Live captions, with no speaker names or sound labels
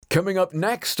Coming up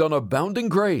next on Abounding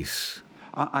Grace.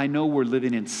 I know we're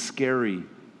living in scary,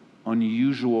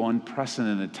 unusual,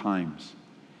 unprecedented times.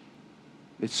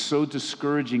 It's so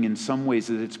discouraging in some ways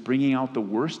that it's bringing out the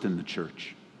worst in the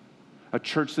church. A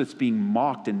church that's being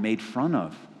mocked and made fun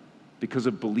of because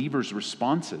of believers'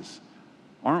 responses.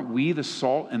 Aren't we the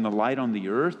salt and the light on the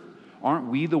earth? Aren't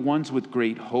we the ones with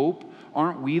great hope?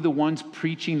 Aren't we the ones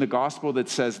preaching the gospel that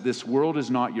says this world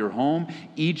is not your home?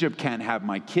 Egypt can't have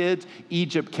my kids.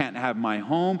 Egypt can't have my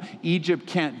home. Egypt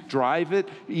can't drive it.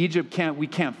 We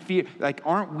can't fear. Like,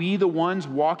 aren't we the ones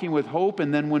walking with hope?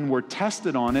 And then when we're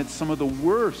tested on it, some of the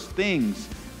worst things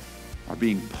are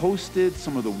being posted.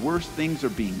 Some of the worst things are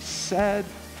being said.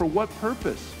 For what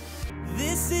purpose?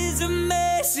 This is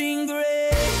amazing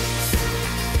grace.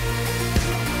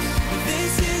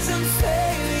 This is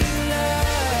unfailing love.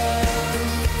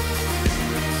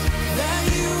 That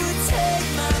you would take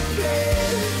my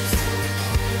place.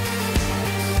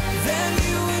 That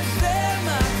you would bear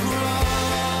my cross.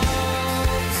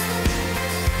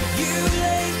 You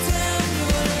laid down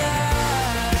your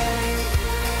life.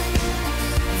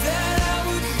 That I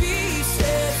would be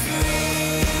set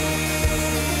free.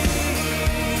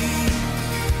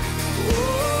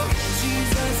 Oh,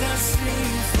 Jesus, I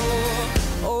sing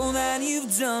for all that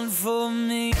you've done for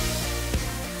me.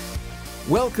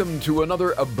 Welcome to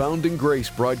another Abounding Grace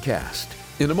broadcast.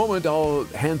 In a moment, I'll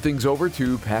hand things over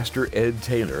to Pastor Ed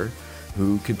Taylor,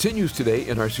 who continues today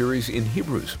in our series in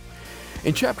Hebrews.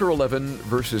 In chapter 11,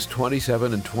 verses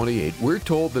 27 and 28, we're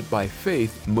told that by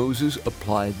faith, Moses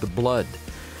applied the blood.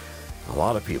 A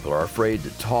lot of people are afraid to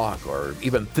talk or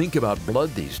even think about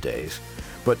blood these days.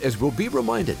 But as we'll be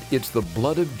reminded, it's the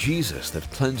blood of Jesus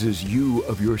that cleanses you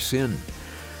of your sin.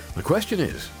 The question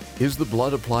is the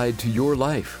blood applied to your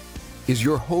life? Is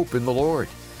your hope in the Lord?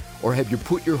 Or have you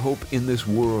put your hope in this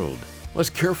world?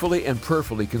 Let's carefully and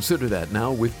prayerfully consider that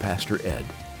now with Pastor Ed.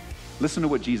 Listen to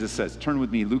what Jesus says. Turn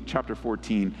with me, Luke chapter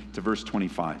 14 to verse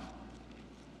 25.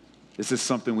 This is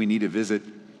something we need to visit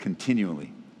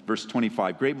continually. Verse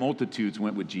 25, great multitudes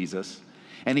went with Jesus,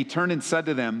 and he turned and said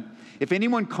to them, if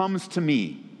anyone comes to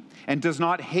me and does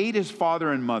not hate his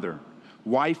father and mother,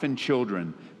 wife and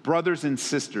children, brothers and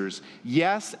sisters,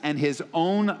 yes, and his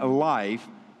own life,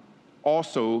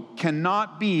 also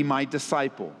cannot be my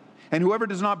disciple. And whoever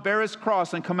does not bear his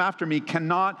cross and come after me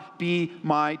cannot be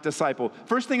my disciple.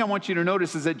 First thing I want you to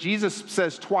notice is that Jesus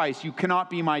says twice, you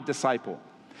cannot be my disciple.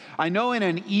 I know in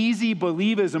an easy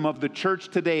believism of the church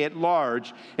today at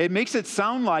large, it makes it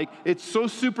sound like it's so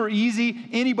super easy,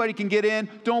 anybody can get in,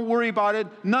 don't worry about it,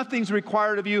 nothing's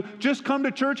required of you, just come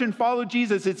to church and follow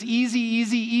Jesus. It's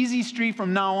easy street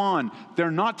from now on.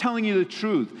 They're not telling you the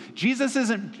truth. Jesus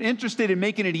isn't interested in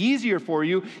making it easier for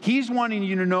you. He's wanting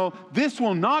you to know this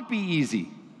will not be easy.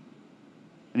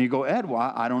 And you go, Ed,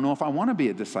 well, I don't know if I want to be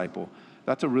a disciple.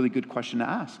 That's a really good question to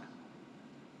ask.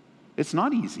 It's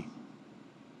not easy.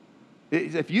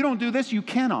 If you don't do this, you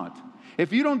cannot.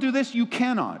 If you don't do this, you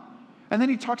cannot. And then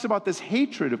he talks about this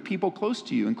hatred of people close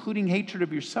to you, including hatred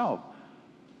of yourself.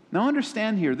 Now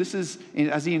understand here, this is,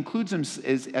 as he includes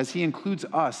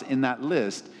us in that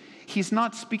list, he's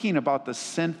not speaking about the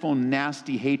sinful,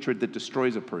 nasty hatred that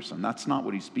destroys a person. That's not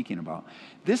what he's speaking about.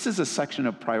 This is a section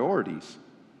of priorities.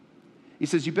 He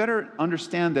says, you better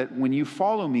understand that when you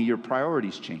follow me, your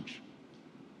priorities change.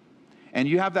 And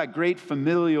you have that great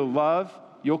familial love,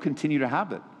 you'll continue to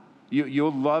have it.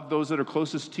 You'll love those that are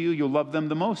closest to you. You'll love them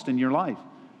the most in your life.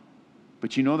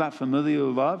 But you know that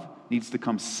familial love needs to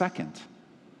come second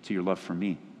to your love for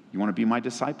me. You want to be my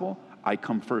disciple? I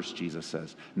come first, Jesus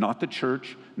says. Not the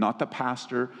church, not the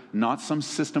pastor, not some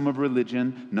system of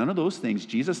religion, none of those things.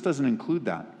 Jesus doesn't include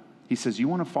that. He says, you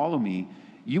want to follow me,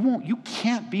 you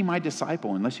can't be my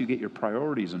disciple unless you get your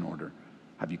priorities in order.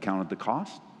 Have you counted the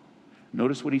cost?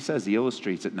 Notice what he says. He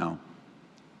illustrates it now.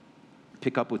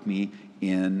 Pick up with me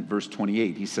in verse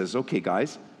 28. He says, okay,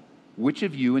 guys, which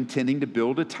of you intending to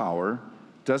build a tower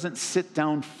doesn't sit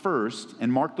down first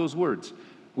and mark those words?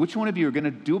 Which one of you are going to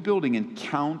do a building and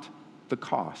count the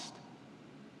cost,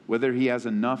 whether he has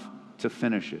enough to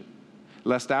finish it?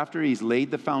 Lest after he's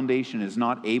laid the foundation is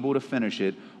not able to finish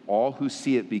it, all who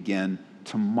see it begin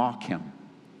to mock him.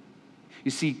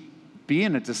 You see,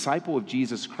 being a disciple of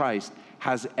Jesus Christ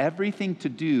has everything to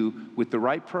do with the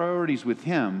right priorities with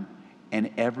him and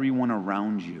everyone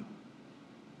around you.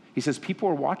 He says, people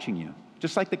are watching you,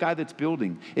 just like the guy that's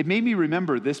building. It made me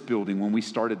remember this building when we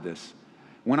started this.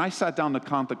 When I sat down to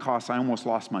count the costs, I almost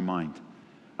lost my mind.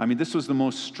 I mean, this was the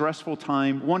most stressful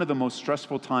time, one of the most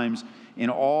stressful times in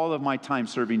all of my time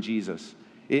serving Jesus.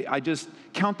 I just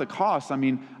count the cost. I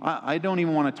mean, I don't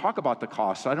even want to talk about the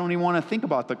cost. I don't even want to think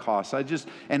about the cost.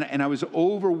 And I was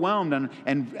overwhelmed.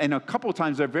 And a couple of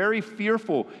times they're very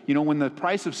fearful. You know, when the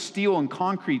price of steel and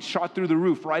concrete shot through the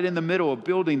roof right in the middle of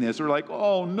building this, we're like,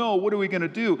 oh no, what are we going to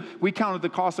do? We counted the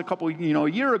cost a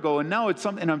year ago, and now it's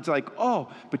something. And I'm like, oh,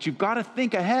 but you've got to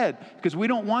think ahead because we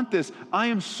don't want this. I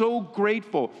am so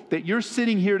grateful that you're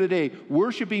sitting here today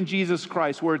worshiping Jesus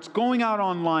Christ, where it's going out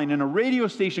online and a radio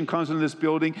station comes into this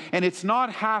building and it's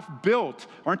not half built.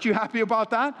 Aren't you happy about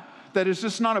that? That it's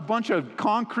just not a bunch of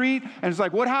concrete. And it's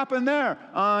like, what happened there?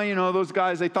 Those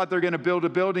guys, they thought they were going to build a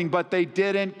building, but they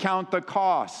didn't count the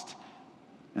cost.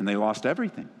 And they lost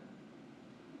everything.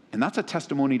 And that's a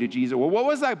testimony to Jesus. Well, what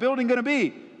was that building going to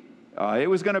be? It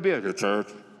was going to be a church.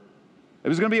 It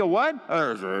was going to be a what?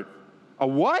 A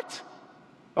what?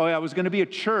 Oh, yeah, it was going to be a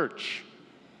church.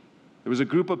 There was a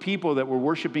group of people that were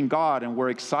worshiping God and were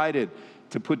excited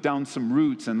to put down some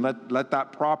roots and let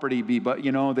that property be. But,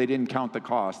 they didn't count the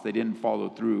cost. They didn't follow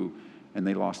through, and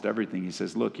they lost everything. He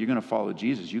says, look, you're going to follow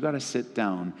Jesus. You got to sit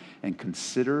down and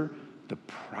consider the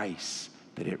price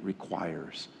that it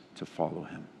requires to follow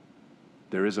him.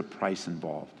 There is a price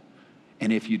involved.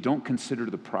 And if you don't consider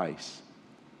the price,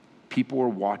 people are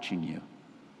watching you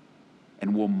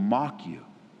and will mock you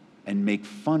and make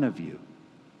fun of you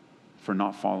for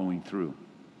not following through.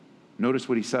 Notice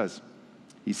what he says.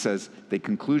 He says, the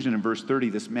conclusion in verse 30,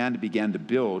 this man began to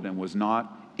build and was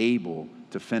not able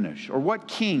to finish. Or what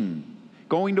king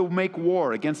going to make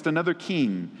war against another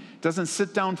king doesn't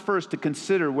sit down first to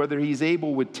consider whether he's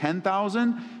able with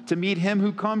 10,000 to meet him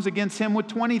who comes against him with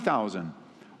 20,000?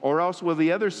 Or else, while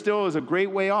the other still is a great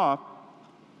way off,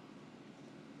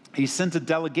 he sent a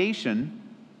delegation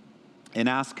and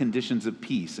asked conditions of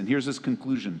peace. And here's his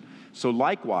conclusion. So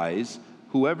likewise,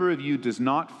 whoever of you does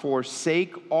not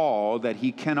forsake all that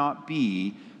he cannot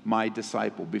be my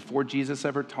disciple. Before Jesus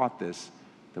ever taught this,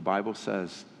 the Bible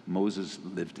says Moses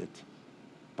lived it.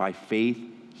 By faith,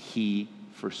 he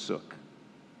forsook.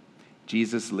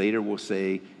 Jesus later will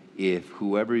say, if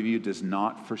whoever of you does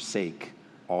not forsake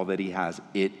all that he has,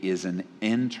 it is an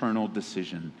internal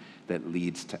decision that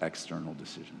leads to external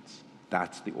decisions.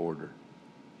 That's the order.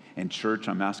 And church,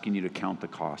 I'm asking you to count the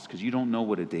cost because you don't know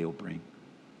what a day will bring.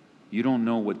 You don't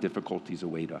know what difficulties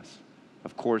await us.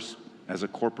 Of course, as a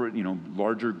corporate,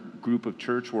 larger group of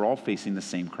church, we're all facing the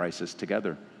same crisis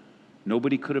together.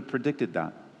 Nobody could have predicted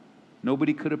that.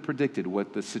 Nobody could have predicted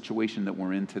what the situation that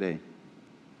we're in today.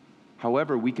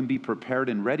 However, we can be prepared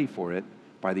and ready for it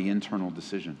by the internal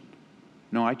decision.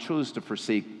 No, I chose to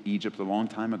forsake Egypt a long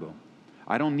time ago.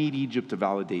 I don't need Egypt to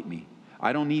validate me.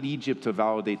 I don't need Egypt to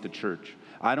validate the church.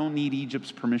 I don't need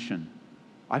Egypt's permission.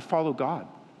 I follow God.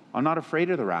 I'm not afraid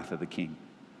of the wrath of the king.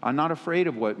 I'm not afraid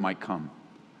of what might come.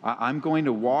 I'm going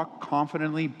to walk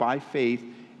confidently by faith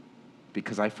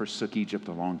because I forsook Egypt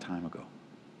a long time ago.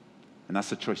 And that's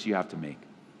the choice you have to make.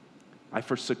 I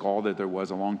forsook all that there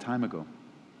was a long time ago.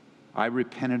 I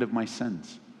repented of my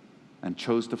sins and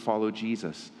chose to follow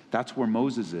Jesus. That's where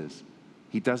Moses is.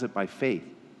 He does it by faith.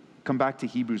 Come back to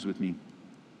Hebrews with me.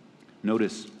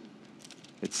 Notice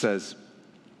it says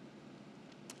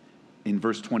in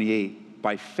verse 28,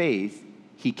 by faith,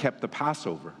 he kept the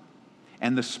Passover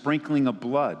and the sprinkling of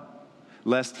blood,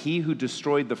 lest he who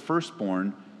destroyed the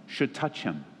firstborn should touch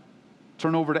him.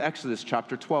 Turn over to Exodus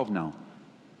chapter 12 now,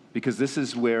 because this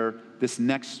is where this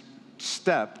next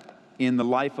step in the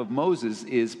life of Moses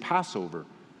is Passover.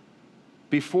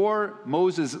 Before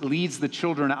Moses leads the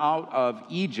children out of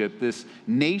Egypt, this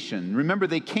nation, remember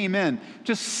they came in,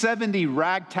 just 70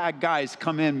 ragtag guys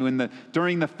come in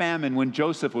during the famine when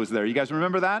Joseph was there. You guys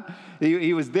remember that?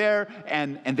 He was there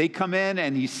and they come in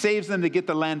and he saves them to get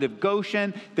the land of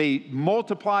Goshen. They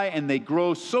multiply and they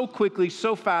grow so quickly,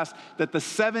 so fast that the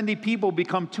 70 people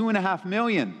become 2.5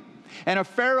 million. And a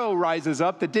Pharaoh rises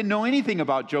up that didn't know anything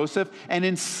about Joseph and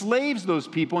enslaves those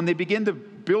people, and they begin to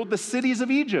build the cities of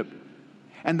Egypt.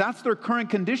 And that's their current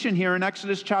condition here in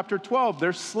Exodus chapter 12.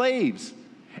 They're slaves.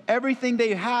 Everything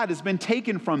they had has been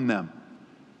taken from them.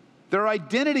 Their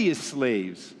identity is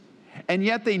slaves. And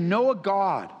yet they know a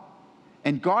God.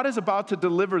 And God is about to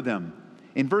deliver them.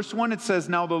 In verse 1 it says,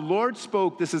 now the Lord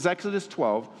spoke, this is Exodus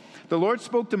 12, the Lord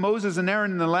spoke to Moses and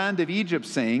Aaron in the land of Egypt,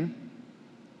 saying,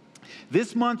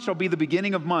 this month shall be the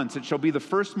beginning of months. It shall be the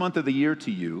first month of the year to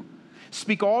you.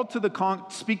 Speak to all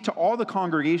the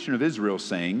congregation of Israel,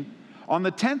 saying, on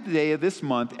the 10th day of this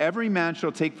month, every man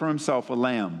shall take for himself a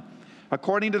lamb,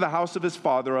 according to the house of his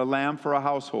father, a lamb for a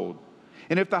household.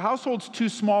 And if the household's too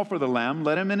small for the lamb,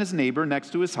 let him and his neighbor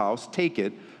next to his house take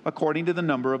it, according to the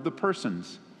number of the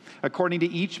persons. According to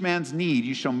each man's need,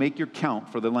 you shall make your count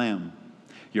for the lamb.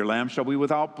 Your lamb shall be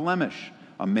without blemish,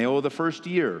 a male of the first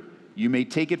year. You may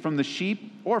take it from the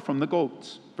sheep or from the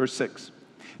goats. Verse 6.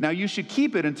 Now you should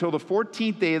keep it until the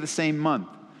 14th day of the same month.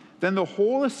 Then the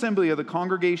whole assembly of the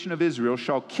congregation of Israel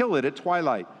shall kill it at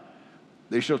twilight.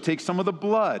 They shall take some of the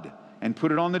blood and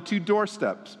put it on the two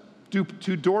doorposts,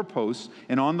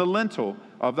 and on the lintel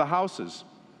of the houses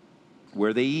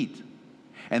where they eat.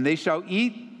 And they shall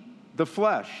eat the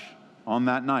flesh on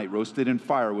that night, roasted in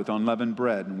fire with unleavened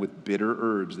bread, and with bitter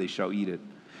herbs they shall eat it.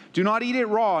 Do not eat it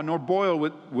raw, nor boil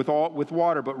with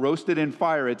water, but roast it in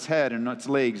fire, its head and its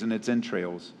legs and its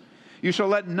entrails. You shall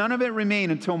let none of it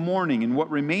remain until morning, and what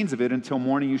remains of it until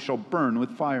morning you shall burn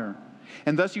with fire.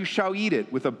 And thus you shall eat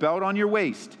it, with a belt on your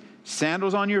waist,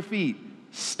 sandals on your feet,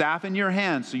 staff in your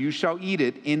hand, so you shall eat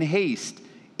it in haste.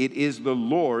 It is the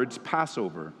Lord's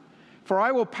Passover. For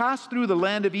I will pass through the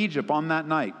land of Egypt on that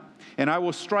night, and I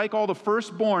will strike all the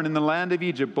firstborn in the land of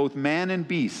Egypt, both man and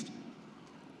beast.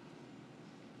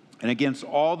 And against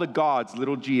all the gods,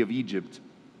 little g, of Egypt,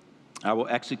 I will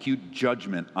execute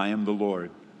judgment. I am the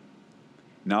Lord.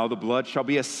 Now the blood shall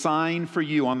be a sign for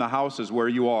you on the houses where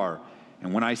you are.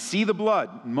 And when I see the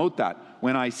blood, note that,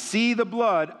 when I see the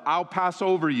blood, I'll pass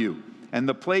over you. And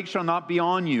the plague shall not be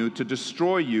on you to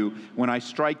destroy you when I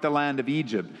strike the land of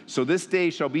Egypt. So this day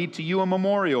shall be to you a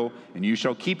memorial, and you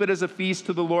shall keep it as a feast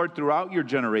to the Lord throughout your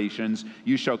generations.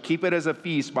 You shall keep it as a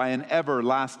feast by an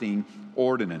everlasting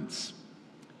ordinance.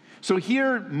 So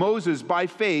here Moses, by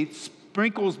faith,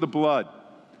 sprinkles the blood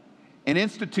and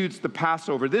institutes the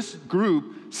Passover. This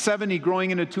group, 70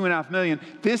 growing into 2.5 million,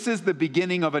 this is the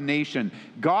beginning of a nation.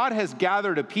 God has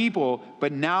gathered a people,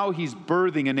 but now he's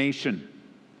birthing a nation.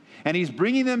 And he's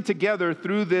bringing them together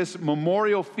through this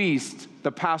memorial feast,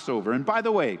 the Passover. And by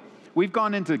the way, we've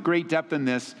gone into great depth in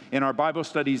this in our Bible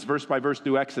studies, verse by verse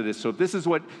through Exodus. So if this is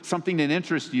something that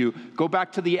interests you, go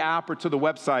back to the app or to the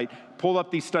website, pull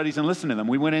up these studies and listen to them.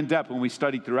 We went in depth when we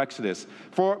studied through Exodus.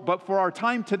 But for our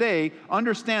time today,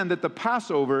 understand that the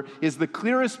Passover is the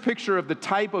clearest picture of the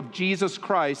type of Jesus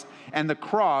Christ and the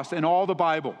cross in all the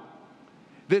Bible.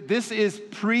 That this is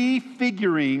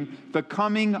prefiguring the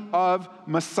coming of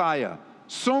Messiah.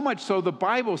 So much so, the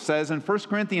Bible says in 1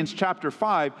 Corinthians chapter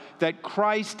 5 that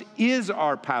Christ is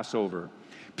our Passover.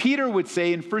 Peter would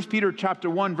say in 1 Peter chapter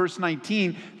 1, verse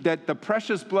 19, that the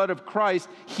precious blood of Christ,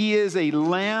 he is a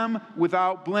lamb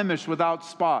without blemish, without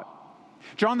spot.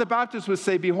 John the Baptist would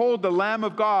say, behold, the Lamb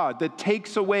of God that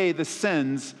takes away the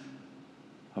sins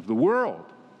of the world.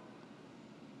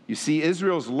 You see,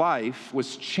 Israel's life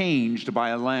was changed by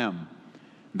a lamb.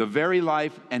 The very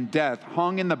life and death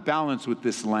hung in the balance with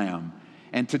this lamb.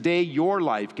 And today, your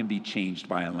life can be changed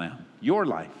by a lamb. Your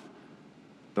life.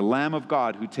 The Lamb of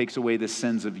God who takes away the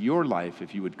sins of your life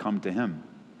if you would come to him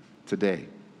today.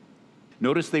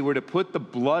 Notice they were to put the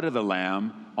blood of the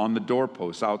lamb on the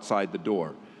doorposts outside the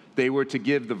door. They were to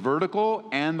give the vertical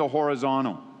and the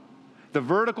horizontal. The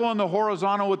vertical and the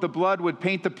horizontal with the blood would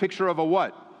paint the picture of a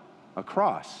what? A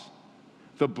cross.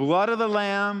 The blood of the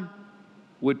lamb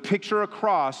would picture a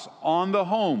cross on the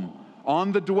home,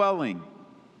 on the dwelling.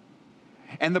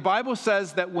 And the Bible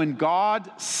says that when God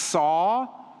saw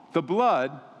the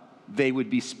blood, they would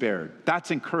be spared.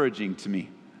 That's encouraging to me.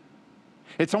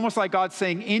 It's almost like God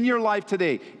saying, in your life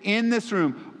today, in this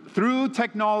room, through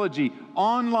technology,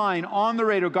 online, on the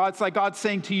radio, God's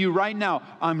saying to you right now,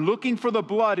 I'm looking for the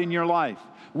blood in your life.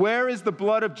 Where is the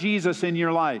blood of Jesus in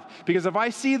your life? Because if I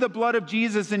see the blood of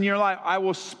Jesus in your life, I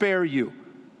will spare you.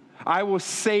 I will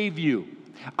save you.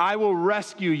 I will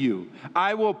rescue you.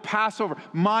 I will pass over.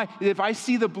 If I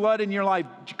see the blood in your life,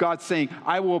 God's saying,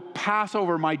 I will pass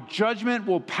over. My judgment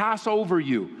will pass over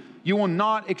you. You will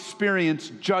not experience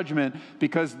judgment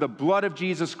because the blood of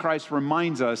Jesus Christ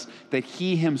reminds us that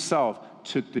he himself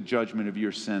took the judgment of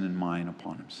your sin and mine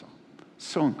upon himself.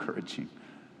 So encouraging.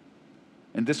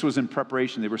 And this was in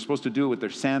preparation. They were supposed to do it with their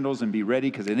sandals and be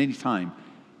ready because at any time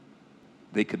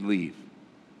they could leave.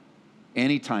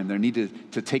 Anytime they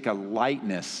needed to take a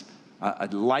lightness, a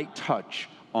light touch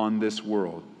on this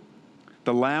world.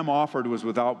 The lamb offered was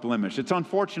without blemish. It's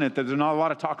unfortunate that there's not a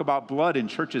lot of talk about blood in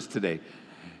churches today.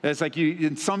 It's like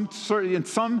in some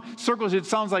circles, it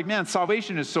sounds like, man,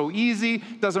 salvation is so easy,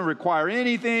 doesn't require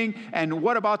anything. And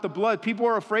what about the blood? People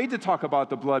are afraid to talk about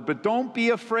the blood, but don't be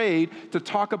afraid to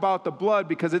talk about the blood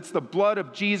because it's the blood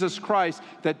of Jesus Christ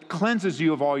that cleanses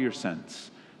you of all your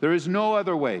sins. There is no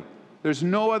other way. There's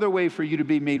no other way for you to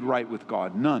be made right with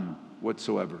God. None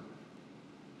whatsoever.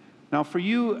 Now, for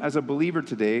you as a believer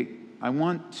today, I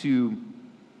want to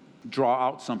draw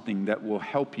out something that will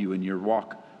help you in your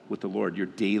walk with the Lord, your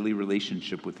daily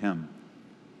relationship with him.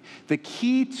 The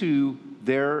key to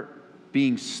their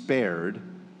being spared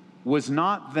was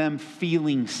not them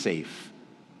feeling safe.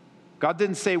 God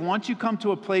didn't say, once you come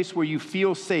to a place where you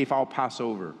feel safe, I'll pass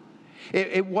over.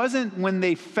 It wasn't when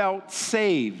they felt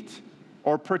saved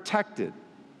or protected.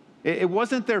 It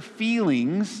wasn't their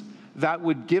feelings that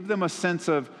would give them a sense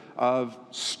of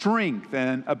strength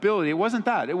and ability. It wasn't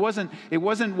that. It wasn't,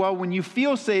 well, when you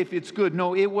feel safe, it's good.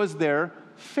 No, it was their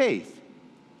faith.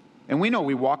 And we know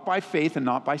we walk by faith and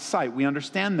not by sight. We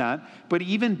understand that. But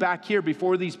even back here,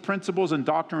 before these principles and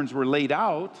doctrines were laid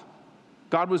out,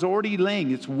 God was already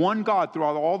laying. It's one God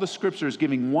throughout all the scriptures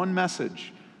giving one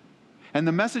message. And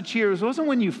the message here wasn't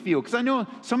when you feel, because I know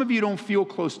some of you don't feel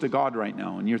close to God right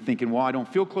now, and you're thinking, well, I don't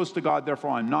feel close to God,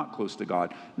 therefore I'm not close to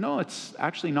God. No, it's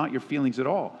actually not your feelings at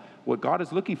all. What God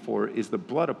is looking for is the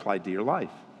blood applied to your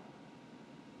life.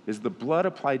 Is the blood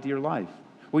applied to your life.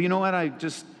 Well, you know what,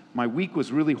 my week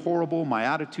was really horrible, my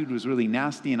attitude was really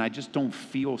nasty, and I just don't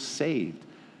feel saved.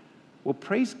 Well,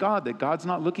 praise God that God's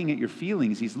not looking at your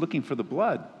feelings, He's looking for the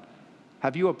blood.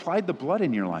 Have you applied the blood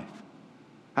in your life?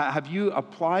 Have you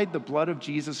applied the blood of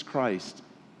Jesus Christ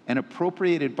and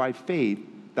appropriated by faith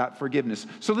that forgiveness?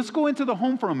 So let's go into the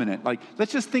home for a minute.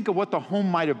 Let's just think of what the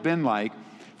home might have been like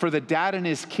for the dad and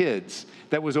his kids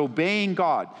that was obeying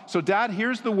God. So dad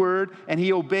hears the word and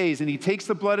he obeys, and he takes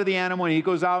the blood of the animal and he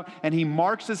goes out and he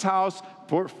marks his house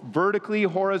vertically,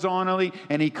 horizontally,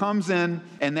 and he comes in,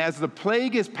 and as the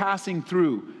plague is passing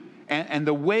through and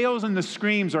the wails and the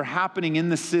screams are happening in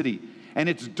the city, and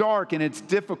it's dark and it's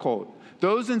difficult,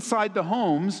 those inside the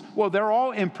homes, well, they're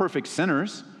all imperfect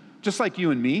sinners, just like you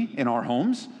and me in our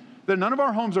homes. None of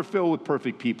our homes are filled with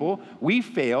perfect people. We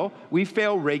fail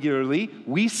regularly.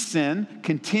 We sin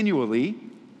continually.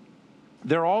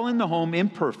 They're all in the home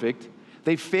imperfect.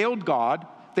 They failed God.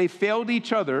 They failed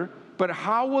each other. But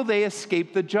how will they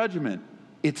escape the judgment?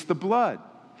 It's the blood.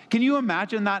 Can you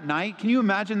imagine that night? Can you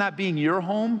imagine that being your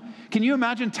home? Can you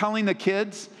imagine telling the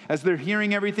kids as they're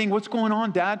hearing everything, what's going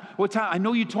on, Dad? I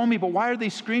know you told me, but why are they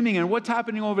screaming? And what's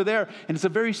happening over there? And it's a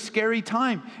very scary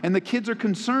time. And the kids are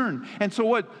concerned. And so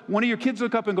what? One of your kids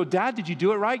look up and go, Dad, did you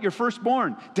do it right? Your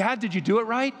firstborn. Dad, did you do it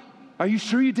right? Are you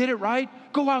sure you did it right?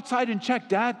 Go outside and check,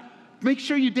 Dad. Make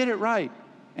sure you did it right.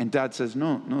 And Dad says,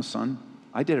 no, son,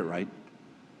 I did it right.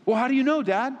 Well, how do you know,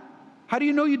 Dad? How do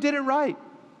you know you did it right?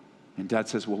 And Dad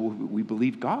says, well, we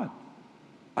believe God.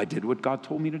 I did what God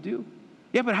told me to do.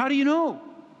 Yeah, but how do you know?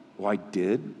 Well, I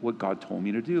did what God told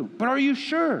me to do. But are you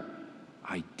sure?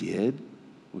 I did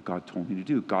what God told me to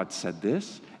do. God said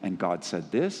this, and God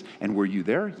said this. And were you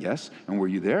there? Yes. And were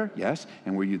you there? Yes.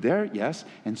 And were you there? Yes.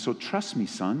 And so trust me,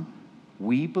 son,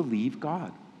 we believe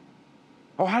God.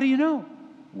 Oh, how do you know?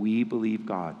 We believe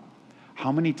God.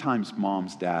 How many times,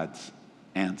 moms, dads,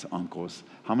 aunts, uncles,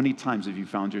 how many times have you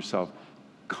found yourself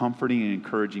comforting and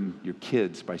encouraging your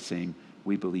kids by saying,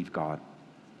 we believe God?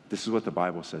 This is what the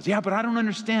Bible says. Yeah, but I don't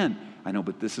understand. I know,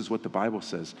 but this is what the Bible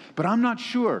says. But I'm not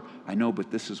sure. I know,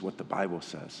 but this is what the Bible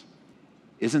says.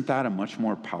 Isn't that a much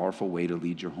more powerful way to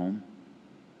lead your home?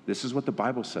 This is what the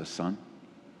Bible says, son.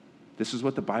 This is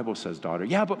what the Bible says, daughter.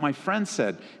 Yeah, but my friend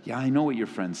said. Yeah, I know what your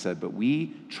friend said, but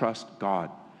we trust God.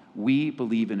 We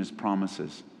believe in His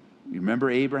promises. Remember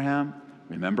Abraham?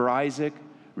 Remember Isaac?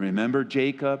 Remember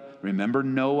Jacob, remember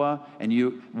Noah,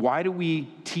 why do we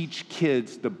teach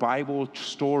kids the Bible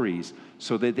stories?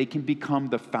 So that they can become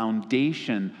the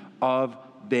foundation of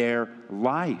their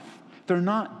life. They're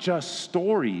not just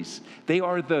stories. They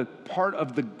are the part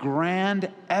of the grand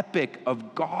epic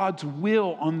of God's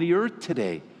will on the earth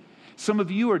today. Some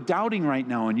of you are doubting right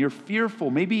now, and you're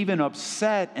fearful, maybe even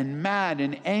upset and mad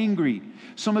and angry.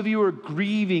 Some of you are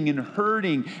grieving and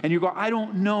hurting, and you go, I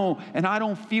don't know, and I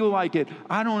don't feel like it.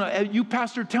 I don't know. You,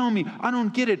 pastor, tell me, I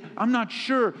don't get it. I'm not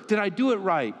sure. Did I do it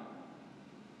right?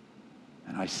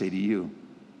 And I say to you,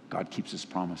 God keeps His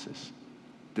promises.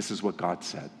 This is what God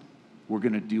said. We're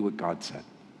going to do what God said.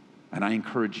 And I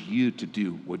encourage you to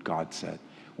do what God said.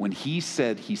 When He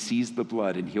said He sees the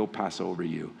blood and He'll pass over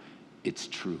you, it's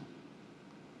true.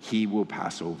 He will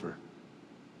pass over.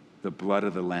 The blood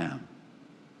of the Lamb.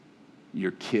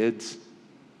 Your kids,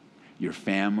 your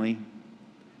family,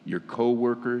 your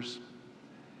co-workers,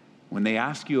 when they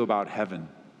ask you about heaven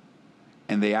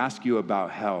and they ask you about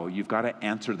hell, you've got to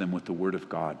answer them with the Word of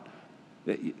God.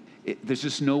 There's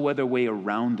just no other way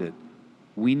around it.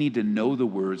 We need to know the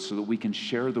Word so that we can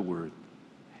share the Word.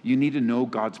 You need to know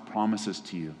God's promises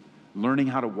to you, learning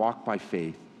how to walk by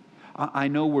faith. I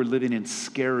know we're living in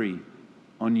scary,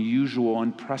 unusual,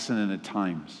 unprecedented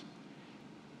times.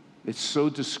 It's so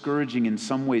discouraging in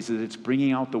some ways that it's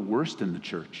bringing out the worst in the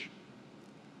church.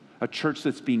 A church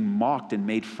that's being mocked and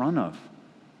made fun of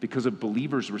because of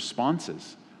believers'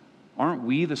 responses. Aren't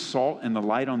we the salt and the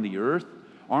light on the earth?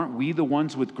 Aren't we the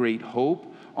ones with great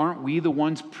hope? Aren't we the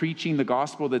ones preaching the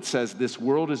gospel that says this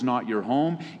world is not your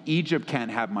home? Egypt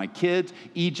can't have my kids.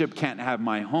 Egypt can't have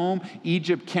my home.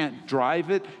 Egypt can't drive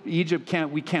it.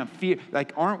 We can't fear.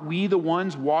 Like, aren't we the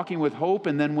ones walking with hope?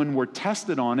 And then when we're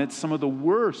tested on it, some of the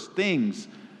worst things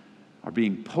are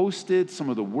being posted. Some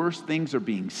of the worst things are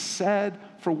being said.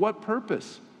 For what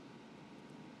purpose?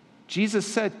 Jesus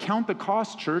said, count the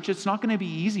cost, church. It's not going to be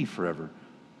easy forever.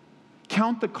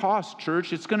 Count the cost,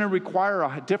 church. It's going to require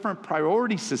a different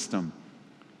priority system.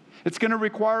 It's going to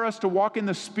require us to walk in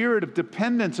the spirit of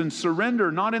dependence and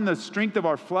surrender, not in the strength of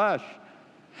our flesh.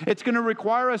 It's going to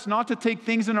require us not to take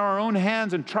things in our own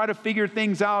hands and try to figure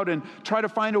things out and try to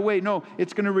find a way. No,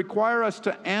 it's going to require us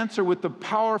to answer with the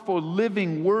powerful,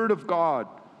 living Word of God.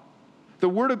 The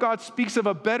Word of God speaks of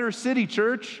a better city,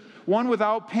 church. One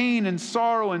without pain and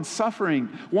sorrow and suffering.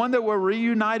 One that we're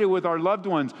reunited with our loved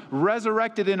ones,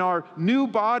 resurrected in our new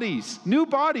bodies. New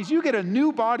bodies. You get a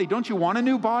new body. Don't you want a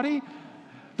new body?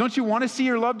 Don't you want to see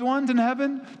your loved ones in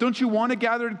heaven? Don't you want to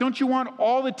gather? Don't you want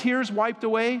all the tears wiped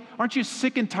away? Aren't you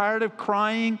sick and tired of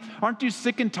crying? Aren't you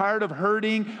sick and tired of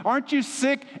hurting? Aren't you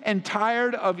sick and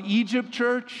tired of Egypt,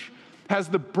 church? Has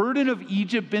the burden of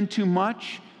Egypt been too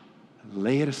much?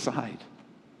 Lay it aside.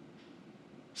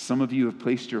 Some of you have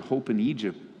placed your hope in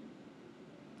Egypt,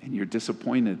 and you're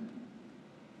disappointed,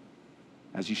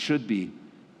 as you should be,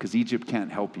 because Egypt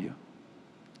can't help you.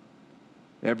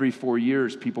 Every 4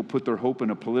 years, people put their hope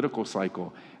in a political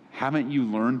cycle. Haven't you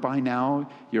learned by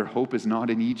now your hope is not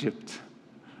in Egypt?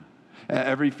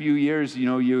 Every few years,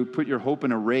 you put your hope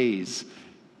in a raise.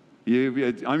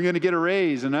 I'm going to get a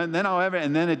raise, and then I'll have it,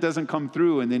 and then it doesn't come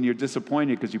through, and then you're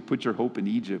disappointed because you put your hope in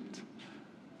Egypt.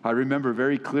 I remember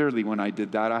very clearly when I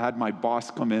did that. I had my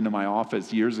boss come into my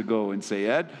office years ago and say,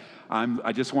 Ed,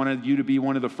 I just wanted you to be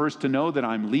one of the first to know that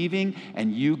I'm leaving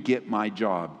and you get my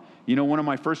job. One of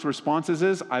my first responses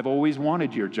is, I've always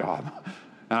wanted your job.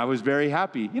 And I was very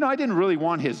happy. I didn't really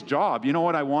want his job. You know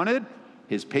what I wanted?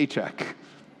 His paycheck.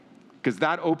 Because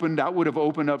that would have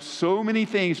opened up so many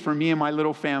things for me and my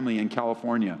little family in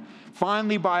California.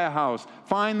 Finally buy a house,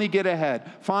 finally get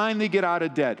ahead, finally get out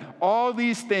of debt. All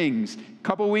these things. A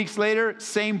couple weeks later,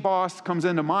 same boss comes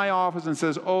into my office and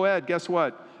says, oh, Ed, guess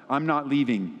what? I'm not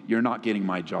leaving. You're not getting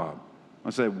my job. I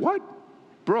said, what?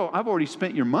 Bro, I've already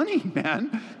spent your money,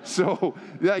 man. So,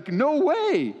 no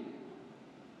way.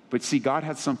 But see, God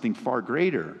had something far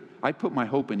greater. I put my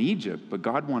hope in Egypt, but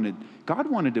God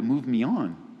wanted to move me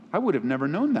on. I would have never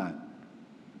known that.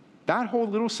 That whole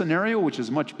little scenario, which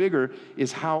is much bigger,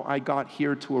 is how I got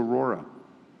here to Aurora.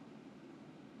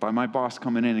 By my boss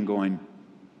coming in and going,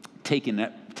 taking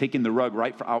the rug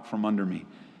right out from under me,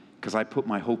 because I put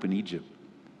my hope in Egypt.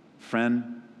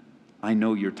 Friend, I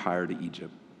know you're tired of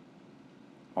Egypt.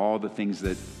 All the things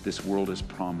that this world has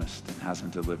promised and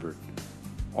hasn't delivered.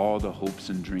 All the hopes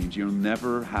and dreams. You'll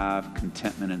never have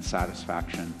contentment and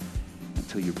satisfaction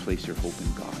until you place your hope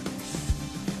in God.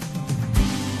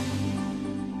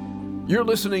 You're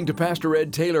listening to Pastor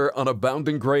Ed Taylor on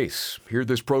Abounding Grace. Hear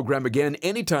this program again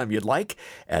anytime you'd like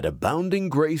at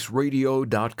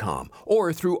aboundinggraceradio.com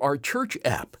or through our church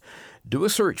app. Do a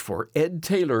search for Ed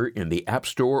Taylor in the App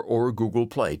Store or Google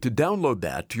Play to download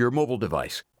that to your mobile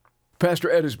device. Pastor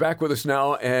Ed is back with us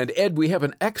now, and Ed, we have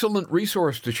an excellent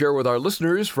resource to share with our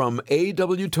listeners from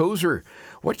A.W. Tozer.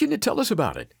 What can you tell us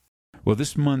about it? Well,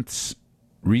 this month's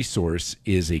resource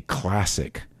is a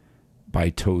classic by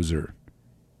Tozer.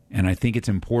 And I think it's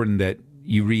important that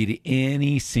you read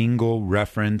any single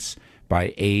reference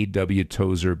by A.W.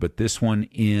 Tozer, but this one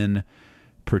in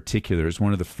particular is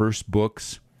one of the first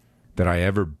books that I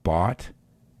ever bought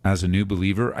as a new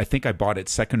believer. I think I bought it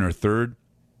second or third.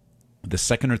 The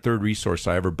second or third resource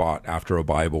I ever bought after a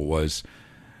Bible was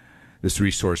this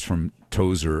resource from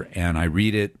Tozer, and I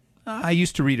read it. I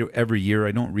used to read it every year.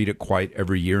 I don't read it quite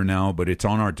every year now, but it's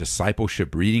on our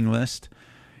discipleship reading list.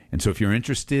 And so if you're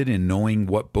interested in knowing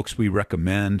what books we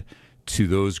recommend to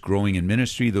those growing in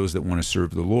ministry, those that want to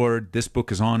serve the Lord, this book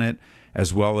is on it,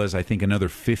 as well as I think another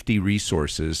 50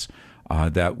 resources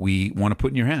that we want to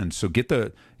put in your hands. So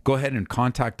go ahead and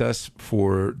contact us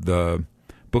for the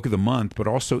book of the month, but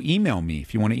also email me.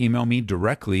 If you want to email me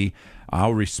directly,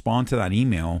 I'll respond to that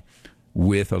email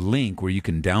with a link where you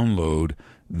can download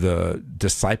the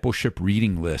discipleship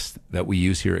reading list that we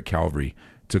use here at Calvary.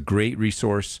 It's a great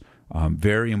resource.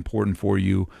 Very important for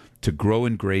you to grow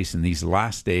in grace in these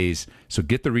last days. So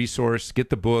get the resource, get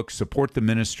the book, support the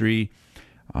ministry.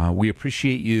 We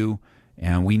appreciate you,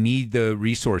 and we need the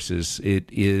resources. It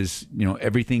is,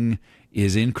 everything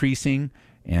is increasing,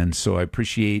 and so I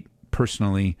appreciate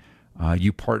personally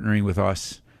you partnering with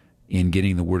us in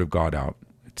getting the Word of God out.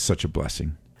 It's such a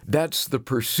blessing. That's The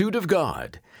Pursuit of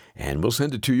God, and we'll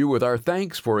send it to you with our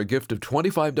thanks for a gift of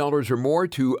 $25 or more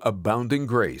to Abounding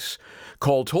Grace.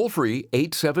 Call toll-free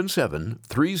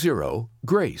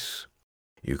 877-30-GRACE.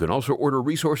 You can also order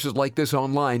resources like this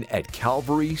online at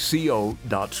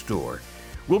calvaryco.store.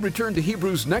 We'll return to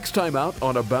Hebrews next time out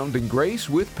on Abounding Grace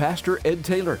with Pastor Ed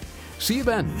Taylor. See you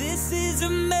then. This is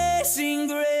amazing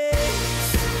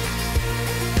grace.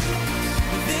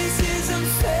 This is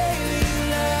unfailing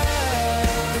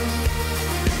love.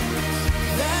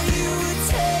 That you would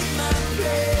take my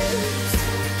place.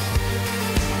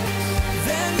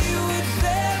 That you would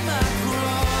bear my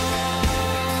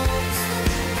cross.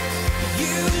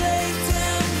 You laid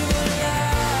down your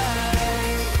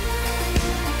life.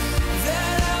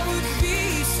 That I would be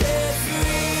set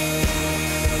free.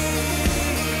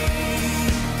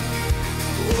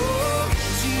 Oh,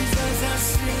 Jesus, I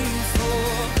sing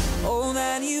for all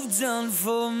that you've done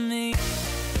for me.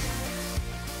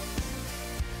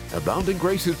 Abounding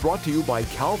Grace is brought to you by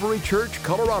Calvary Church,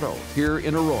 Colorado, here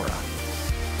in Aurora.